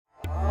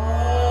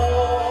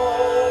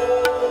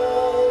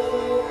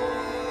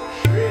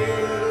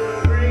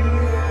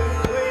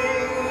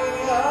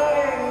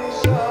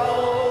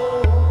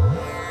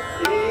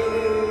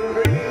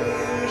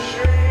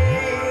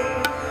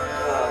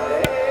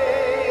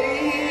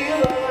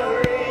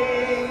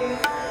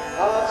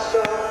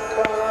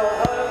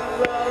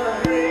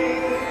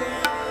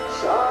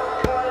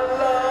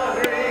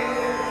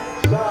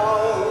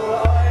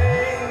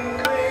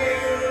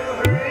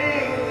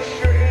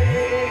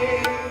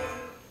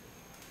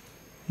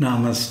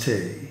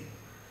Namaste.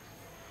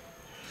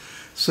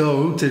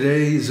 So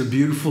today is a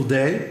beautiful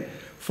day.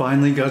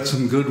 Finally got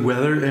some good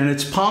weather, and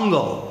it's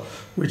Pongal,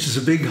 which is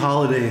a big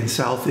holiday in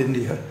South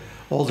India.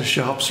 All the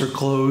shops are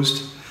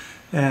closed,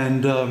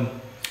 and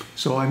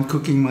so I'm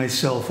cooking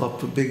myself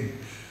up a big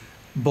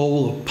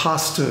bowl of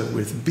pasta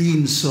with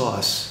bean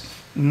sauce.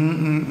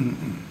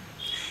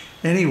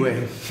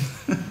 Anyway,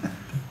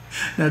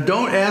 now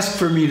don't ask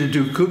for me to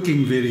do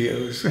cooking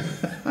videos.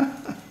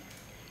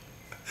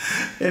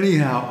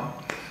 Anyhow,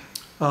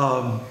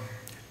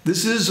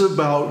 this is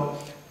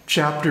about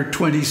chapter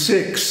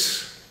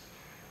 26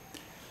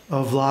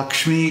 of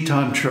Lakṣmī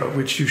Tantra,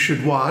 which you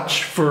should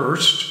watch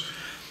first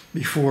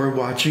before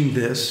watching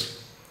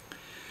this.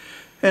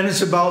 And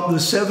it's about the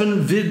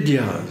 7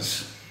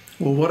 Vidyās.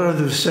 Well, what are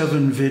the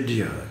 7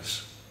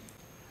 Vidyās?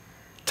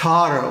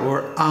 Tara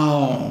or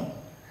Aum,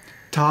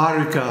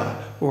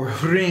 Tarika or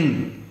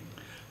hrīm,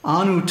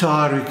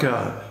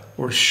 Anutarika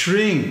or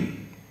śrīm,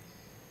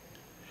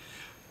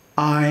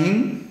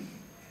 Aim,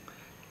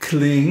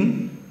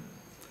 klīm,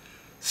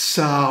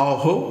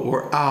 sauḥ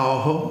or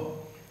auḥ,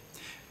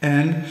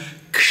 and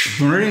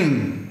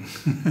kṣmrīm.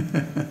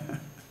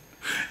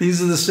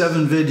 These are the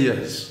 7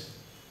 Vidyās.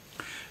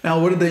 Now,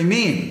 what do they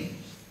mean?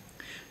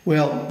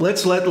 Well,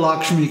 let's let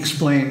Lakṣmī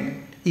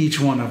explain each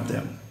one of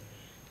them.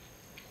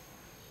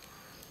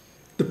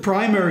 The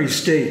primary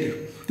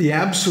state, the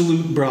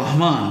absolute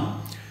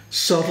Brahman,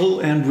 subtle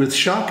and with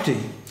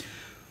Shakti,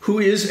 who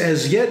is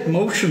as yet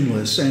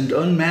motionless and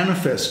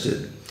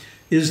unmanifested,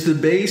 is the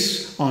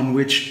base on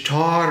which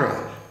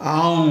Tara,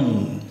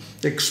 Aum,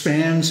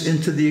 expands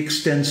into the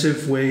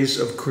extensive ways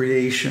of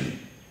creation.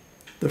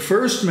 The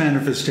first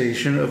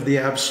manifestation of the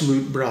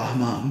absolute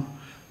Brahman,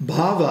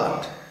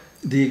 Bhavat,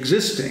 the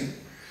existing,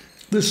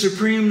 the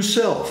Supreme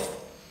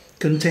Self,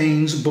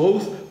 contains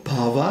both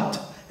Bhavat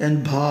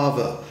and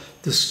Bhava,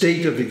 the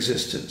state of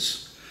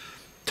existence.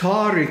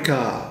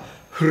 Tarika,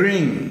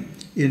 hrīm,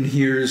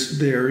 inheres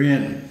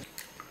therein.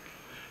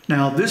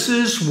 Now, this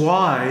is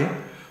why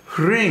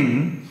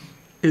hrīm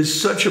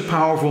is such a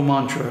powerful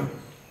mantra.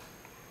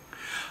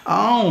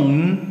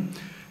 Aum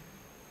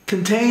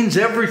contains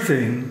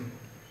everything,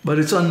 but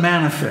it's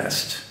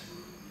unmanifest,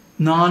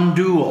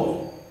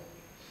 non-dual.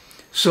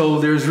 So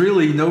there's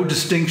really no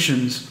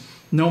distinctions,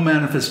 no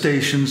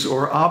manifestations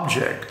or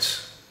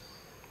objects.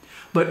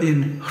 But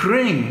in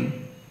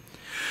hrīm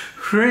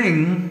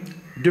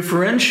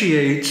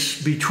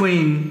differentiates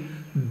between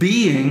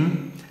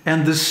being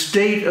and the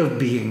state of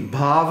being,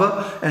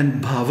 bhava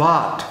and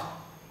bhavat.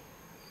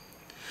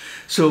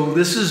 So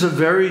this is a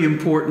very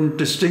important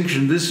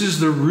distinction. This is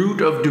the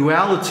root of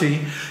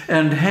duality,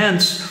 and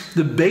hence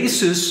the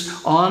basis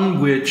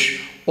on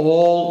which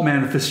all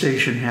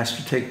manifestation has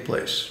to take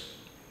place.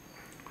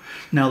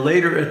 Now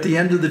later at the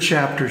end of the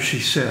chapter she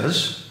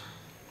says,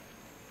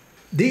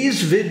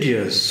 these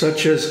vidyas,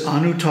 such as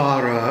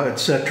Anuttara,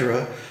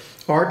 etc.,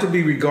 are to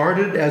be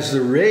regarded as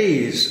the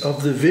rays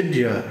of the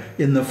vidya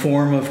in the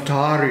form of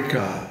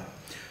tarika,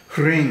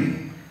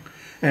 hrīm,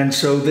 and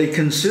so they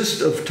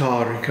consist of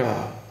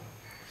tarika.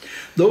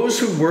 Those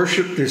who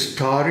worship this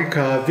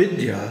tarika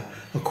vidya,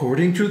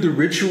 according to the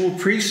ritual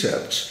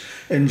precepts,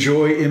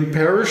 enjoy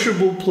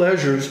imperishable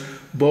pleasures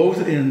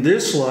both in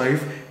this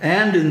life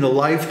and in the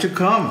life to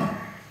come.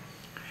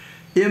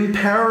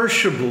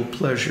 Imperishable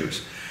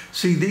pleasures.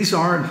 See, these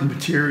aren't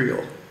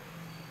material.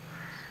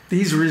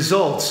 These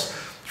results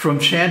from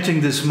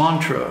chanting this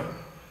mantra,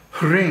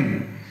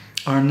 hrīm,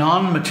 are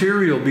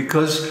non-material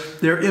because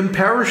they're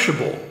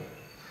imperishable.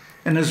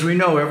 And as we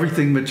know,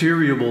 everything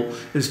material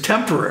is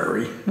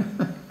temporary.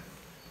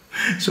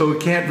 So it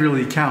can't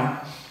really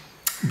count.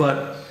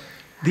 But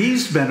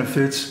these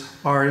benefits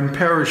are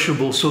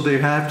imperishable, so they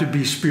have to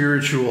be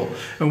spiritual.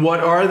 And what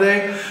are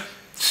they?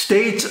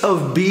 States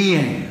of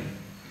being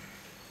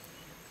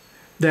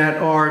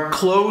that are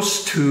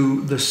close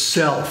to the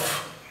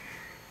self.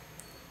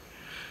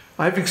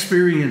 I've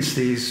experienced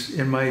these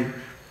in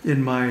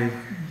my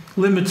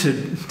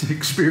limited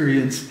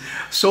experience,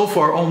 so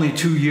far only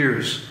 2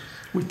 years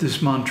with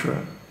this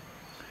mantra.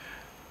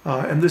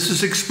 And this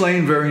is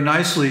explained very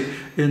nicely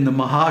in the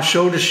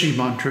Mahashodashi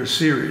mantra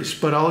series,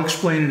 but I'll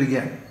explain it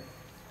again.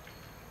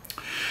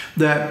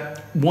 That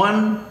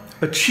one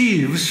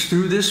achieves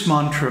through this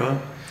mantra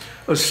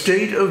a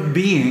state of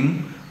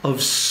being,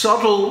 of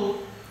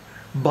subtle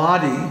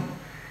body,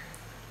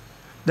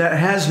 that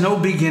has no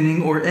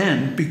beginning or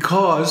end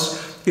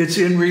because it's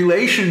in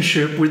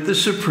relationship with the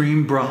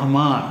Supreme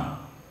Brahman.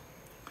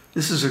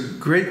 This is a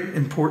great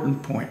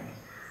important point.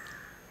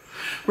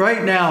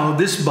 Right now,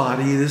 this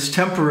body, this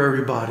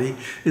temporary body,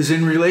 is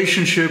in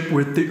relationship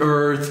with the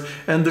earth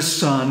and the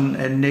sun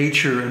and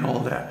nature and all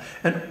that.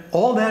 And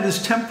all that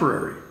is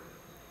temporary.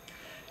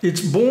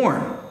 It's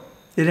born.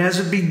 It has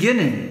a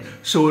beginning,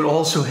 so it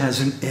also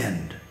has an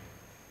end.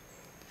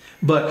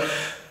 But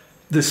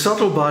the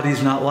subtle body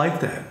is not like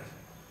that.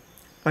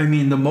 I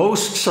mean, the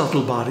most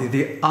subtle body,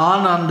 the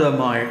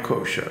Anandamaya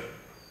kosha,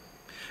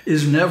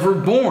 is never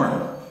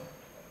born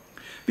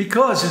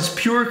because it's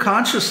pure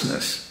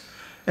consciousness.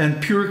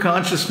 And pure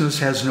consciousness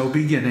has no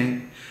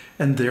beginning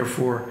and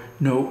therefore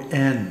no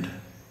end.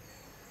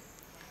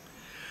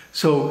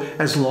 So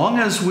as long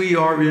as we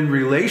are in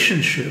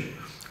relationship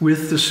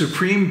with the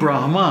Supreme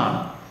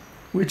Brahman,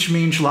 which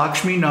means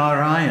Lakshmi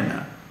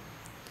Narayana,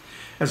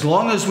 as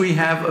long as we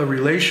have a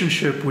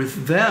relationship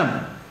with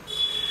them,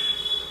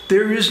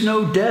 there is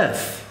no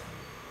death.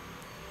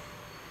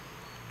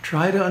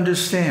 Try to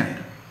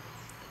understand.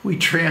 We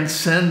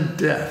transcend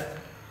death.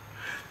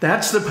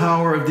 That's the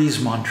power of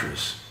these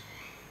mantras.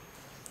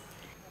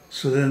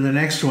 So then the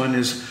next one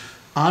is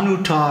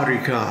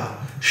Anuttarika,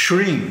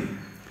 śrīm.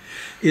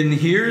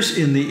 Inheres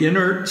in the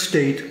inner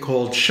state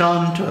called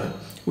Shanta,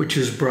 which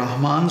is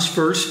Brahman's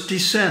first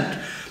descent,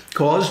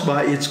 caused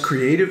by its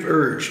creative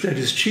urge that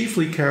is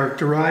chiefly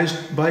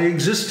characterized by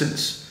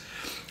existence.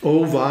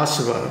 O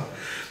Vasava,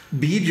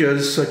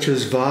 bijas such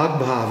as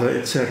Vagbhava,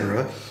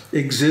 etc.,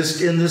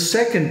 exist in the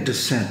second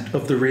descent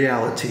of the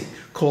reality,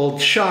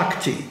 called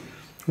Shakti,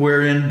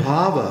 wherein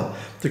Bhava,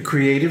 the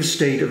creative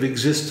state of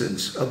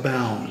existence,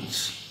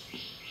 abounds.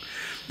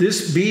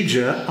 This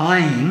bija,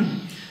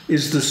 Ain,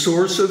 is the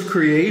source of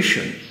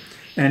creation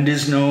and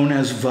is known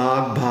as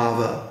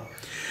Vagbhava.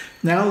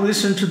 Now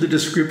listen to the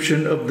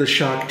description of the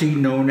Shakti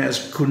known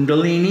as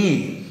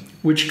Kundalini,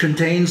 which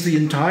contains the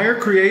entire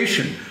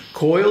creation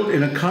coiled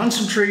in a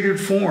concentrated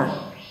form,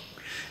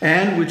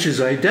 and which is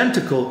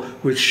identical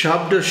with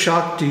Shabda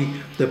Shakti,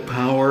 the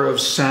power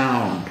of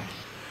sound.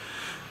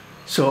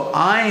 So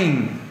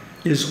Ain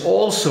is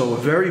also a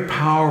very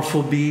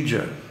powerful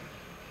bija.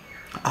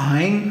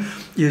 Ain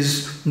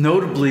is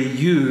notably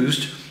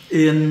used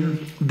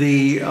in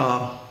the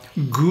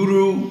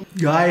Guru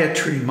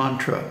Gayatri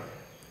mantra.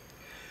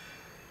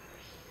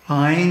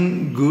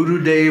 Ain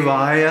Guru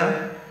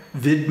Devaya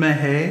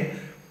Vidmahe,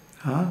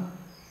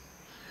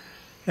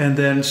 and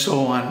then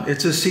so on.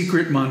 It's a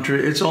secret mantra.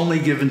 It's only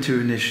given to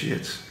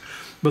initiates.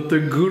 But the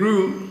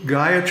Guru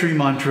Gayatri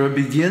mantra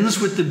begins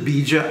with the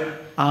bija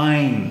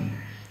Ain.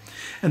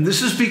 And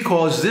this is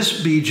because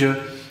this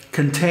bija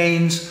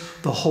contains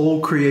the whole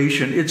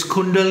creation. It's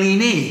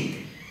Kundalini.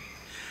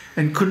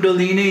 And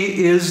Kundalini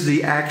is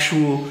the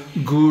actual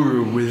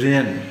guru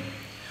within.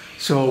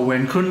 So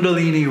when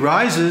Kundalini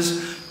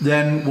rises,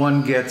 then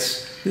one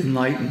gets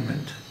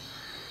enlightenment.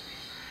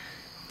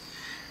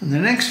 And the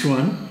next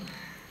one,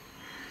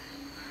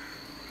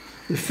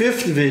 the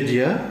fifth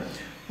vidya,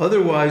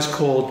 otherwise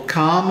called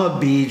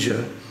Kama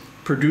Bija,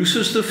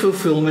 produces the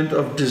fulfillment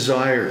of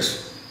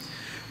desires.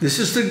 This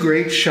is the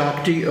great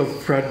Shakti of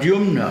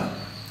Pradyumna.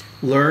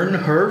 Learn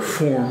her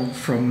form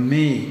from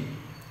me.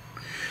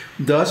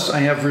 Thus I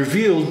have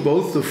revealed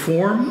both the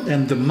form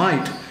and the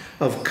might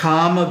of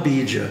Kama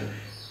Bija,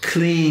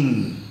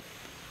 klīm.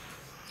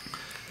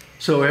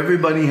 So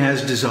everybody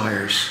has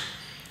desires,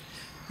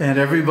 and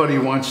everybody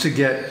wants to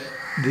get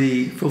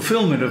the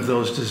fulfillment of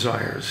those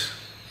desires.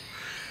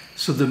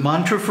 So the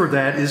mantra for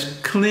that is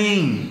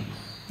klīm.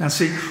 Now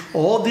see,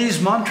 all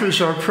these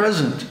mantras are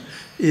present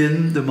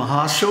in the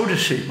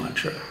Mahashodashi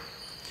mantra.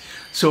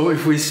 So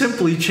if we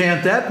simply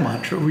chant that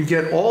mantra, we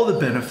get all the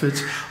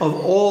benefits of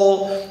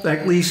all,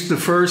 at least the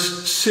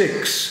first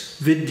 6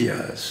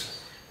 vidyas.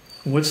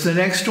 What's the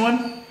next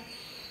one?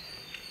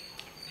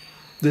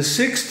 The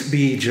 6th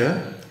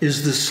bija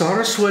is the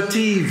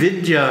Saraswati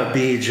Vidya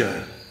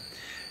Bija.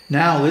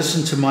 Now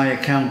listen to my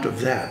account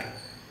of that.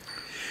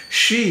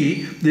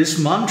 She, this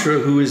mantra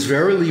who is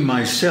verily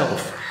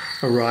myself,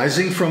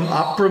 arising from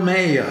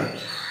Aprameya,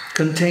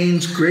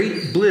 contains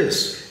great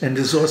bliss and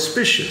is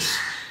auspicious,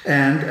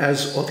 and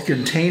as a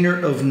container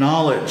of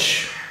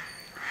knowledge.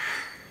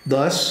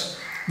 Thus,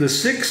 the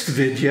 6th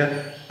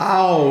vidya,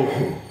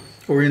 Auhu,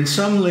 or in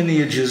some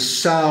lineages,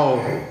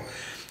 Sauḥ,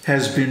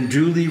 has been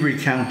duly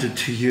recounted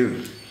to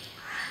you.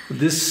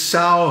 This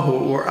Sauḥ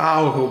or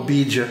Auhu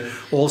bija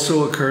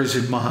also occurs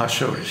in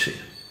Mahashodashi.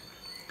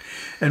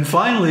 And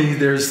finally,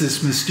 there's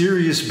this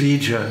mysterious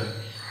bija,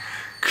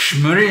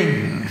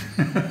 kṣmrīm.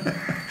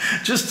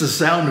 Just the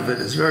sound of it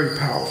is very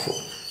powerful.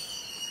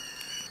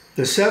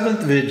 The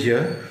 7th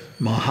vidya,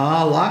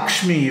 Mother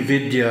Lakṣmī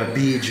Vidya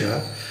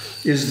Bija,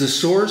 is the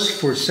source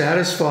for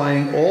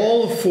satisfying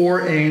all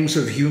 4 aims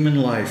of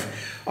human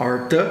life,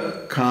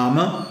 artha,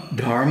 kama,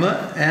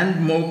 dharma,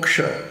 and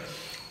moksha,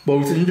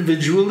 both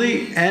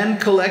individually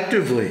and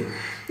collectively,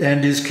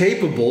 and is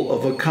capable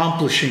of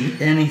accomplishing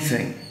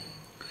anything.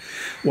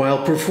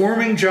 While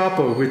performing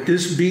japa with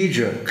this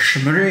bija,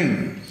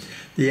 kṣmrīm,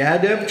 the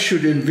adept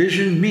should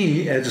envision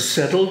me as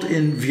settled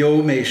in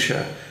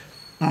vyomesha,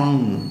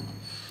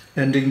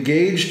 and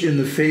engaged in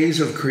the phase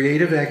of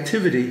creative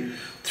activity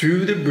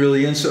through the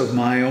brilliance of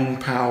my own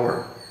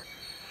power.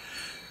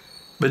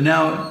 But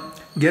now,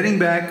 getting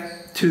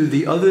back to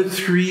the other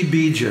 3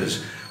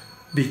 bijas,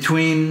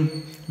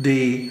 between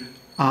the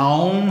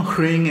Aum,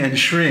 Hrīm, and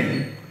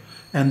śrīm,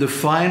 and the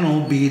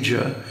final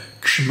bija,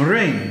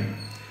 kṣmrīm,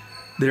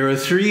 there are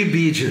 3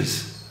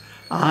 bijas,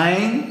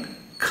 Ain,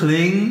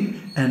 klīm,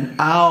 and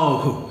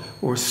Auhu,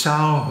 or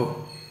sauḥ.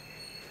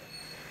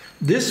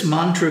 This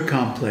mantra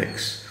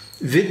complex,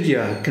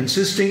 Vidya,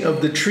 consisting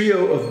of the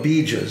trio of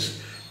bijas,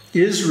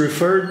 is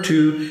referred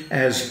to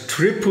as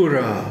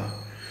Tripura.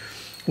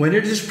 when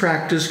it is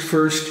practiced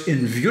first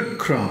in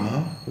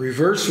Vyutkrama,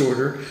 reverse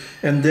order,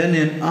 and then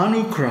in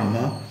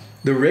Anukrama,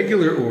 the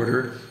regular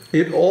order,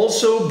 it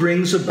also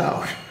brings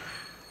about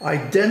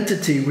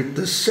identity with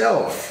the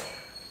self.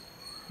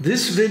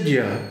 This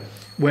vidya,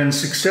 when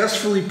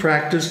successfully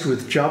practiced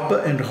with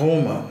japa and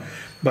homa,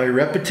 by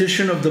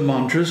repetition of the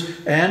mantras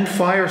and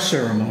fire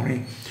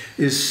ceremony,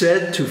 is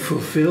said to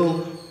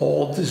fulfill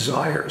all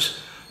desires.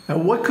 Now,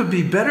 what could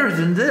be better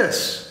than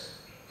this?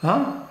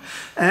 Huh?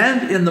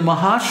 And in the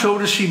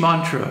Mahashodashi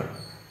mantra,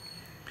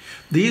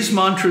 these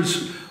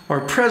mantras are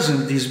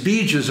present, these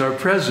bijas are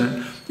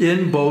present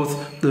in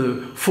both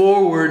the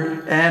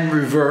forward and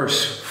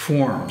reverse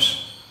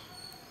forms.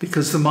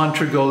 Because the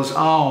mantra goes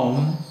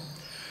Aum,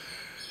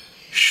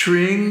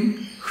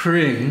 śrīm,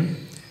 hrīm,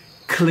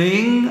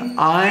 klīm,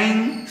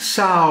 aing,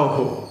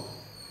 sauḥ.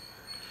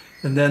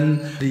 And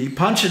then the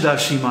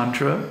Panchadashi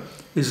mantra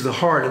is the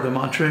heart of the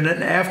mantra, and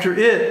then after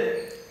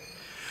it,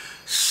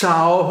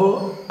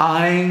 sauḥ,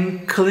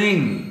 aing,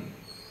 klīm.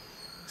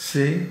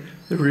 See?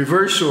 The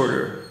reverse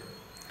order.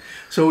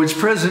 So it's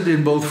present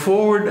in both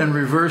forward and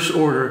reverse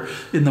order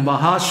in the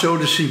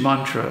Mahashodashi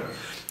mantra.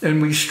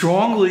 And we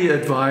strongly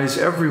advise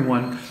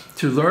everyone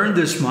to learn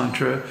this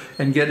mantra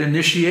and get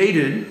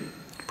initiated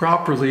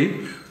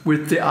properly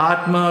with the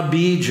Atma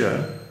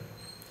Bija,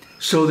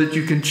 so that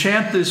you can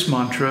chant this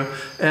mantra,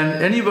 and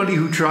anybody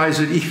who tries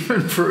it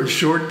even for a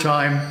short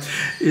time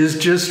is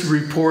just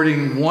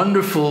reporting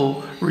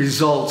wonderful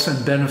results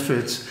and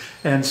benefits,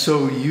 and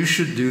so you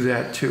should do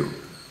that too.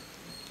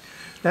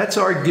 That's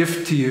our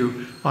gift to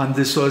you on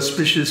this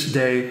auspicious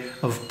day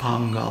of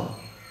Pangal.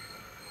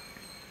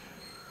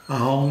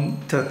 Aum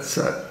Tat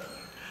Sat.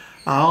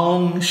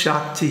 Aum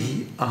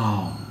Shakti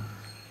Aum.